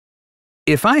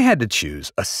If I had to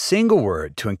choose a single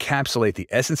word to encapsulate the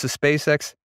essence of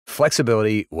SpaceX,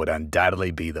 flexibility would undoubtedly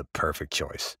be the perfect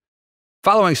choice.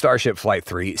 Following Starship Flight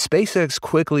 3, SpaceX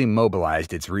quickly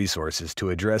mobilized its resources to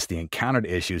address the encountered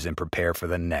issues and prepare for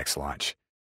the next launch.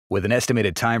 With an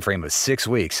estimated timeframe of 6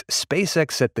 weeks,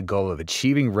 SpaceX set the goal of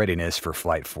achieving readiness for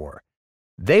Flight 4.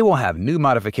 They will have new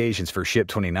modifications for Ship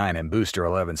 29 and Booster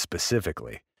 11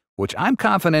 specifically, which I'm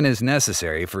confident is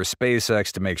necessary for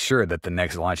SpaceX to make sure that the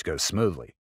next launch goes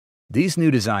smoothly. These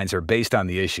new designs are based on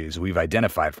the issues we've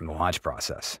identified from the launch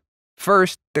process.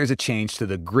 First, there's a change to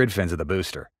the grid fins of the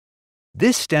booster.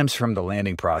 This stems from the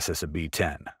landing process of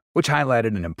B-10, which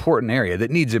highlighted an important area that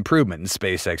needs improvement in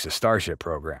SpaceX's Starship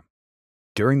program.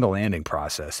 During the landing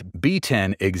process,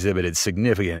 B-10 exhibited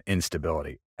significant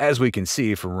instability. As we can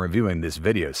see from reviewing this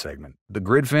video segment, the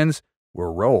grid fins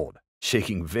were rolled,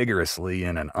 shaking vigorously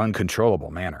in an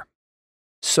uncontrollable manner.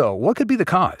 So, what could be the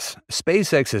cause?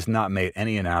 SpaceX has not made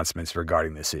any announcements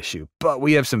regarding this issue, but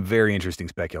we have some very interesting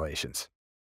speculations.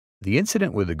 The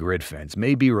incident with the grid fins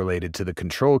may be related to the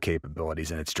control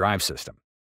capabilities in its drive system.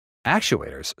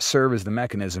 Actuators serve as the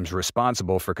mechanisms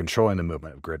responsible for controlling the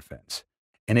movement of grid fins,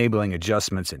 enabling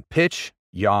adjustments in pitch,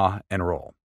 yaw, and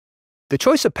roll. The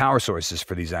choice of power sources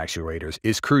for these actuators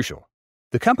is crucial.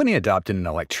 The company adopted an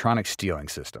electronic steering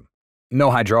system,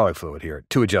 no hydraulic fluid here,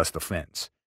 to adjust the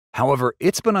fins. However,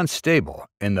 it's been unstable.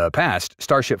 In the past,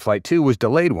 Starship Flight 2 was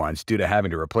delayed once due to having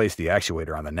to replace the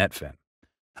actuator on the net fin.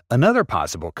 Another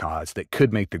possible cause that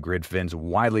could make the grid fins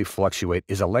widely fluctuate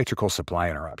is electrical supply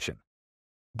interruption.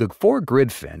 The 4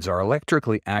 grid fins are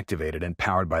electrically activated and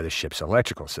powered by the ship's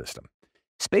electrical system.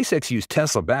 SpaceX used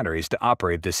Tesla batteries to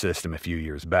operate this system a few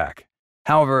years back.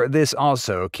 However, this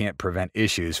also can't prevent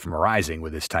issues from arising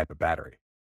with this type of battery.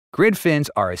 Grid fins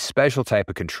are a special type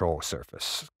of control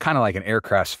surface, kind of like an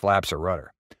aircraft's flaps or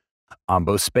rudder. On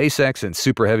both SpaceX and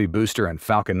Super Heavy booster and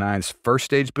Falcon 9's first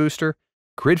stage booster,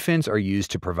 grid fins are used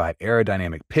to provide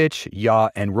aerodynamic pitch, yaw,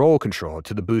 and roll control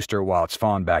to the booster while it's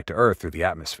falling back to Earth through the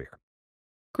atmosphere.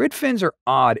 Grid fins are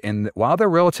odd in that while they're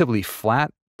relatively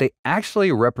flat, they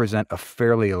actually represent a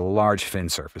fairly large fin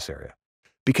surface area,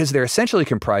 because they're essentially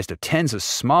comprised of tens of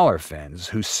smaller fins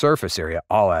whose surface area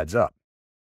all adds up.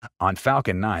 On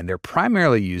Falcon 9, they're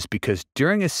primarily used because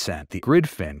during ascent, the grid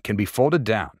fin can be folded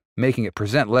down, making it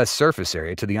present less surface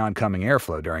area to the oncoming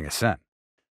airflow during ascent.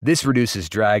 This reduces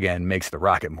drag and makes the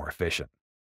rocket more efficient.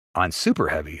 On Super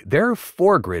Heavy, there are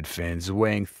 4 grid fins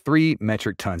weighing 3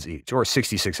 metric tons each, or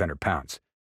 6,600 pounds,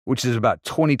 which is about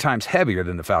 20 times heavier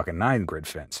than the Falcon 9 grid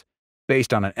fins,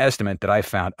 based on an estimate that I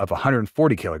found of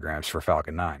 140 kilograms for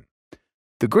Falcon 9.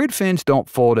 The grid fins don't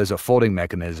fold as a folding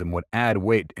mechanism would add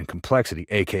weight and complexity,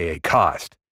 aka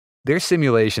cost. Their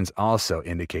simulations also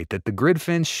indicate that the grid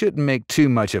fins shouldn't make too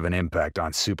much of an impact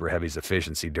on Super Heavy's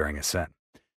efficiency during ascent.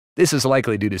 This is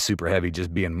likely due to Super Heavy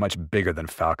just being much bigger than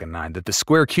Falcon 9, that the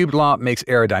square cubed law makes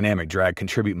aerodynamic drag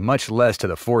contribute much less to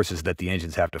the forces that the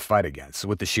engines have to fight against,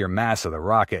 with the sheer mass of the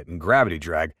rocket and gravity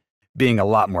drag being a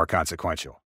lot more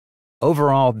consequential.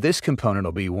 Overall, this component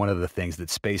will be one of the things that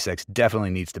SpaceX definitely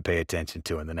needs to pay attention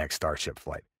to in the next Starship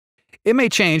flight. It may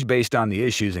change based on the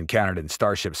issues encountered in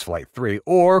Starship's Flight 3,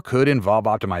 or could involve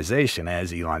optimization,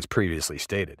 as Elon's previously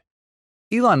stated.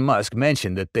 Elon Musk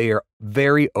mentioned that they are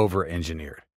very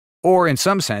over-engineered, or in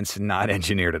some sense, not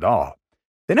engineered at all.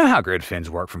 They know how grid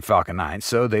fins work from Falcon 9,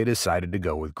 so they decided to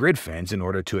go with grid fins in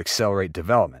order to accelerate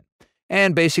development,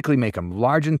 and basically make them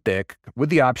large and thick, with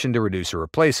the option to reduce or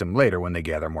replace them later when they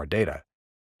gather more data.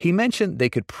 He mentioned they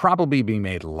could probably be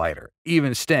made lighter,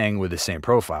 even staying with the same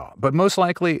profile, but most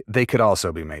likely they could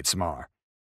also be made smaller.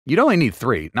 You'd only need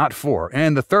 3, not 4,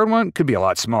 and the third one could be a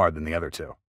lot smaller than the other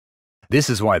 2. This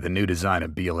is why the new design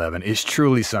of B-11 is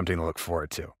truly something to look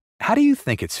forward to. How do you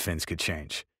think its fins could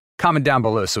change? Comment down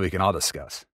below so we can all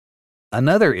discuss.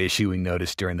 Another issue we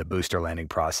noticed during the booster landing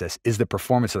process is the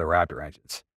performance of the Raptor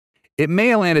engines. It may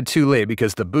have landed too late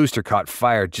because the booster caught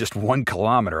fire just 1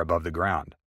 kilometer above the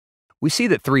ground. We see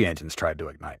that 3 engines tried to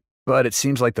ignite, but it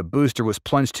seems like the booster was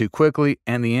plunged too quickly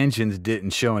and the engines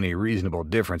didn't show any reasonable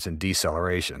difference in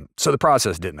deceleration, so the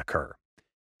process didn't occur.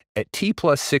 At T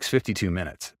plus 652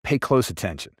 minutes, pay close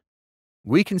attention.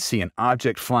 We can see an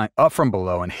object flying up from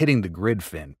below and hitting the grid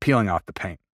fin, peeling off the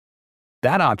paint.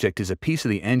 That object is a piece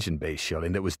of the engine base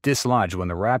shielding that was dislodged when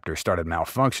the Raptor started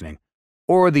malfunctioning,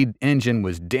 or the engine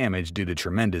was damaged due to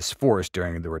tremendous force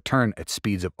during the return at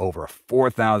speeds of over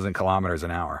 4,000 kilometers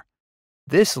an hour.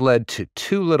 This led to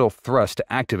too little thrust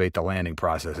to activate the landing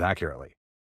process accurately.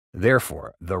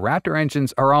 Therefore, the Raptor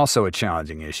engines are also a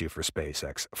challenging issue for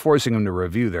SpaceX, forcing them to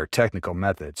review their technical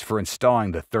methods for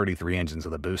installing the 33 engines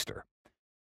of the booster.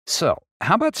 So,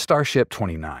 how about Starship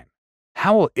 29?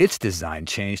 How will its design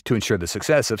change to ensure the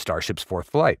success of Starship's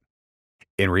fourth flight?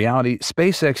 In reality,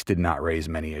 SpaceX did not raise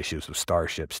many issues with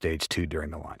Starship Stage 2 during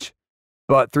the launch.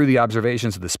 But through the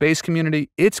observations of the space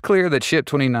community, it's clear that Ship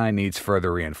 29 needs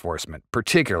further reinforcement,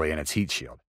 particularly in its heat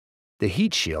shield. The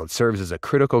heat shield serves as a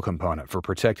critical component for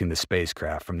protecting the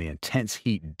spacecraft from the intense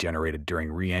heat generated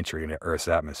during re-entry into Earth's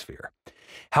atmosphere.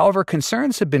 However,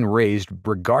 concerns have been raised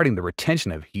regarding the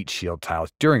retention of heat shield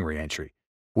tiles during re-entry,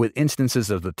 with instances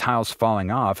of the tiles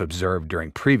falling off observed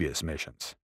during previous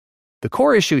missions. The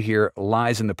core issue here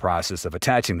lies in the process of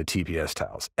attaching the TPS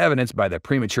tiles, evidenced by the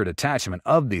premature detachment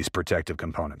of these protective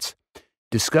components.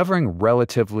 Discovering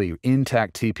relatively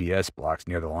intact TPS blocks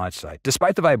near the launch site,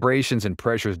 despite the vibrations and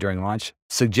pressures during launch,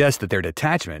 suggests that their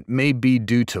detachment may be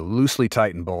due to loosely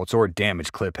tightened bolts or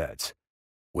damaged clip heads.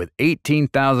 With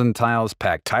 18,000 tiles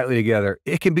packed tightly together,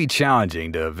 it can be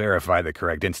challenging to verify the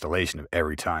correct installation of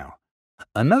every tile.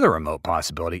 Another remote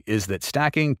possibility is that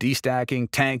stacking, destacking,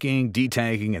 tanking,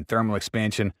 detanking, and thermal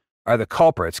expansion are the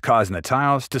culprits causing the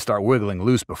tiles to start wiggling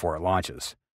loose before it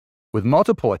launches. With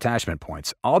multiple attachment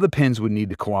points, all the pins would need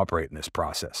to cooperate in this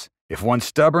process. If one's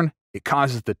stubborn, it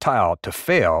causes the tile to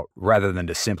fail rather than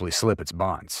to simply slip its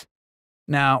bonds.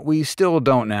 Now, we still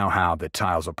don't know how the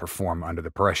tiles will perform under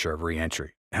the pressure of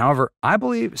re-entry. However, I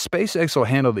believe SpaceX will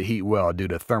handle the heat well due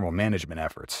to thermal management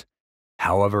efforts.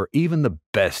 However, even the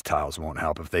best tiles won't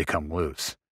help if they come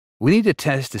loose. We need to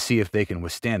test to see if they can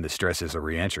withstand the stresses of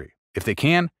re-entry. If they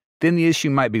can, then the issue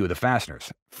might be with the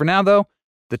fasteners. For now, though,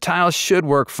 the tiles should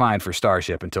work fine for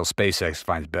Starship until SpaceX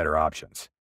finds better options.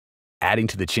 Adding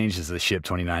to the changes of the Ship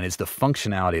 29 is the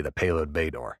functionality of the payload bay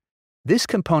door. This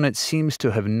component seems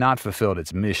to have not fulfilled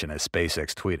its mission as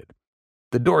SpaceX tweeted.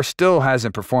 The door still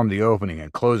hasn't performed the opening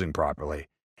and closing properly,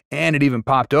 and it even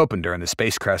popped open during the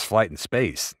spacecraft's flight in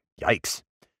space. Yikes.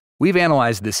 We've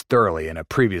analyzed this thoroughly in a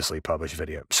previously published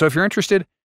video, so if you're interested,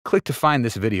 click to find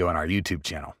this video on our YouTube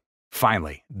channel.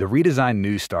 Finally, the redesigned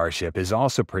new Starship is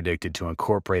also predicted to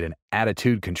incorporate an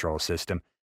attitude control system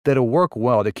that'll work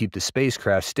well to keep the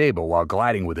spacecraft stable while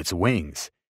gliding with its wings.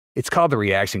 It's called the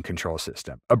Reaction Control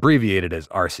System, abbreviated as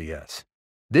RCS.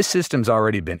 This system's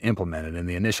already been implemented in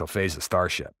the initial phase of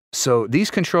Starship, so these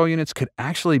control units could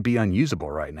actually be unusable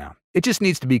right now. It just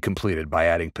needs to be completed by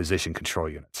adding position control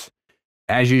units.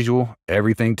 As usual,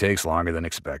 everything takes longer than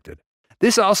expected.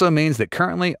 This also means that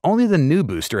currently only the new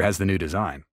booster has the new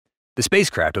design. The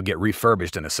spacecraft will get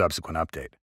refurbished in a subsequent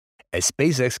update. As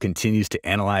SpaceX continues to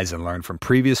analyze and learn from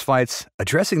previous flights,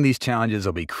 addressing these challenges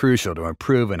will be crucial to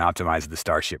improve and optimize the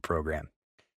Starship program.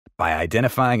 By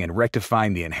identifying and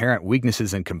rectifying the inherent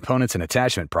weaknesses in components and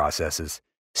attachment processes,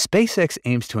 SpaceX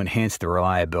aims to enhance the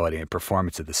reliability and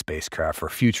performance of the spacecraft for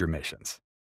future missions.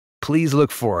 Please look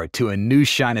forward to a new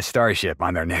shine of Starship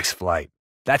on their next flight.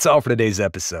 That's all for today's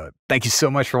episode. Thank you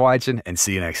so much for watching, and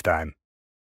see you next time.